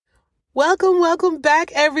Welcome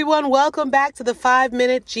back, everyone. Welcome back to the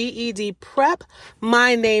 5-Minute GED Prep.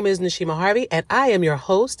 My name is Nashima Harvey, and I am your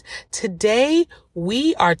host. Today,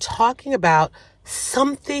 we are talking about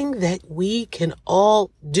something that we can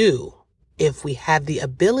all do if we have the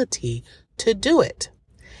ability to do it.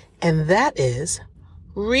 And that is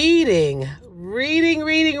reading.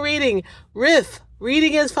 Reading. Riff,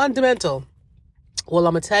 reading is fundamental. Well,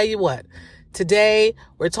 I'm going to tell you what. Today,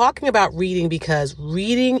 we're talking about reading because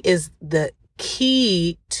reading is the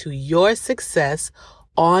key to your success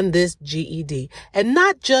on this GED. And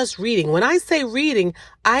not just reading. When I say reading,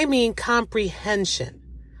 I mean comprehension.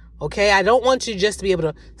 Okay? I don't want you just to be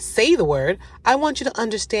able to say the word. I want you to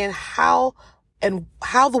understand how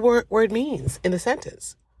the word means in the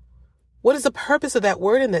sentence. What is the purpose of that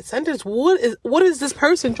word in that sentence? What is this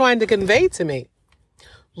person trying to convey to me?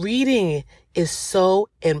 Reading is so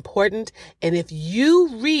important. And if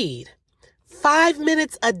you read 5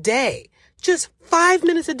 minutes a day, just 5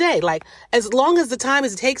 minutes a day, like as long as the time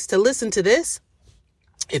it takes to listen to this,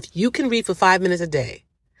 if you can read for 5 minutes a day,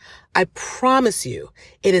 I promise you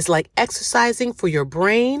it is like exercising for your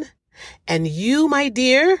brain, and you, my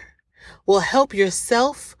dear, will help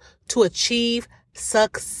yourself to achieve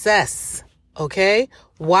success. Okay?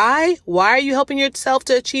 Why? Why are you helping yourself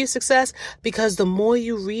to achieve success? Because the more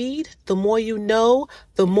you read, the more you know,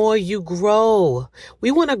 the more you grow.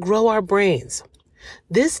 We want to grow our brains.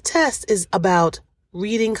 This test is about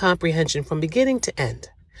reading comprehension from beginning to end,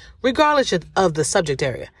 regardless of the subject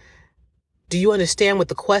area. Do you understand what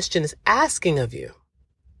the question is asking of you?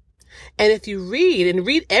 And if you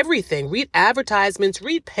read everything, read advertisements,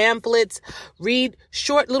 read pamphlets, read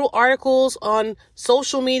short little articles on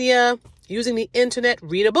social media, using the internet,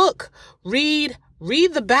 read a book, read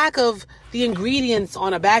the back of the ingredients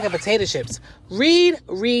on a bag of potato chips.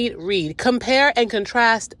 Read. Compare and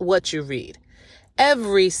contrast what you read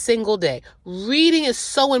every single day. Reading is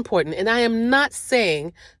so important. And I am not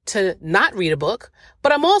saying to not read a book,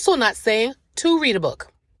 but I'm also not saying to read a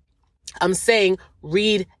book. I'm saying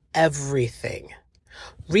read everything.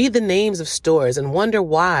 Read the names of stores and wonder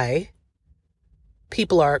why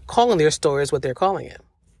people are calling their stores what they're calling it.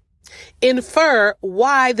 Infer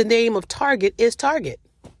why the name of Target is Target.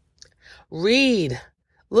 Read.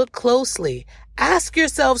 Look closely. Ask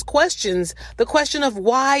yourselves questions. The question of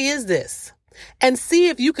why is this? And see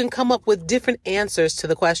if you can come up with different answers to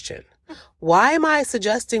the question. Why am I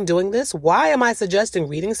suggesting doing this? Why am I suggesting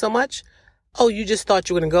reading so much? Oh, you just thought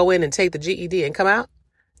you were going to go in and take the GED and come out?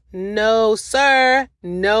 No, sir.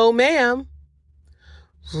 No, ma'am.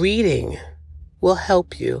 Reading will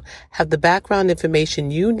help you have the background information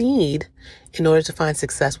you need in order to find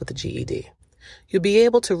success with the GED. You'll be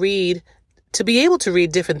able to read. To be able to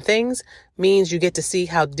read different things means you get to see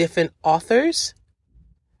how different authors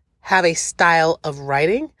have a style of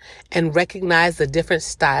writing and recognize the different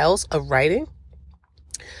styles of writing.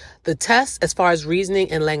 The test, as far as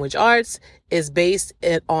reasoning and language arts, is based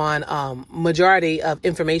on majority of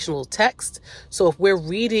informational text. So if we're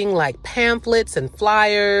reading like pamphlets and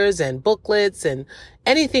flyers and booklets and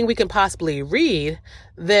anything we can possibly read,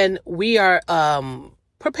 then we are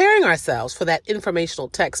preparing ourselves for that informational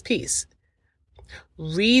text piece.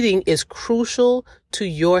 Reading is crucial to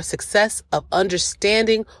your success of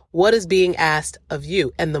understanding what is being asked of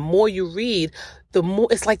you. And the more you read, the more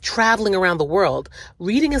it's like traveling around the world.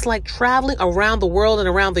 Reading is like traveling around the world and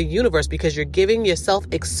around the universe because you're giving yourself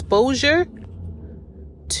exposure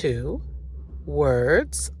to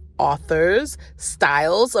words, authors,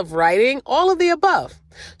 styles of writing, all of the above.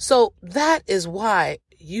 So that is why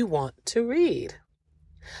you want to read.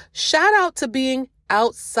 Shout out to being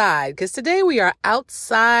outside, because today we are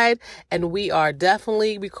outside and we are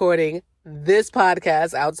definitely recording this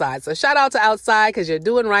podcast outside. So shout out to outside because you're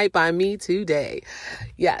doing right by me today.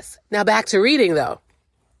 Yes. Now back to reading though.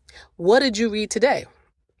 What did you read today?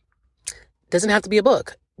 Doesn't have to be a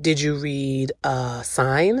book. Did you read a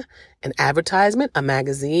sign, an advertisement, a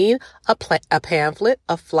magazine, a pamphlet,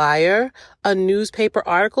 a flyer, a newspaper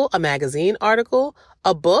article, a magazine article,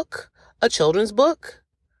 a book, a children's book,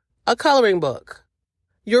 a coloring book?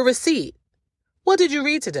 Your receipt. What did you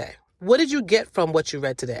read today? What did you get from what you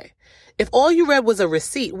read today? If all you read was a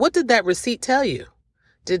receipt, what did that receipt tell you?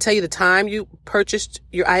 Did it tell you the time you purchased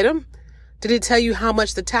your item? Did it tell you how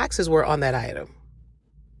much the taxes were on that item?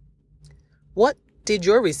 What did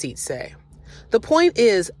your receipt say? The point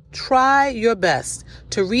is, try your best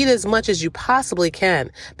to read as much as you possibly can,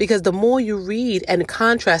 because the more you read and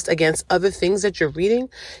contrast against other things that you're reading,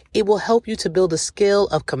 it will help you to build a skill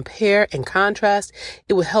of compare and contrast.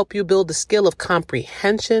 It will help you build the skill of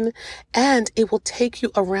comprehension, and it will take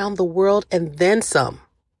you around the world and then some.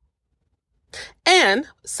 And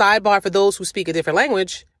sidebar for those who speak a different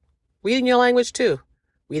language, read in your language too.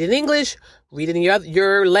 Read in English, read in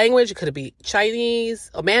your language. It could be Chinese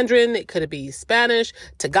or Mandarin. It could be Spanish,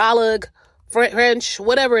 Tagalog, French,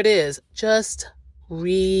 whatever it is. Just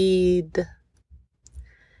read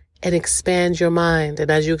and expand your mind. And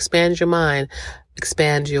as you expand your mind,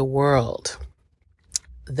 expand your world.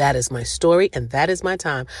 That is my story and that is my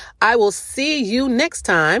time. I will see you next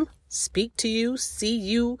time. Speak to you, see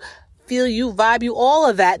you, feel you, vibe you, all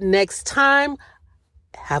of that next time.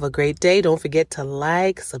 Have a great day. Don't forget to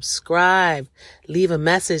like, subscribe, leave a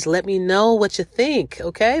message. Let me know what you think.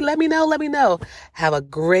 Okay? Let me know. Have a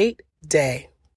great day.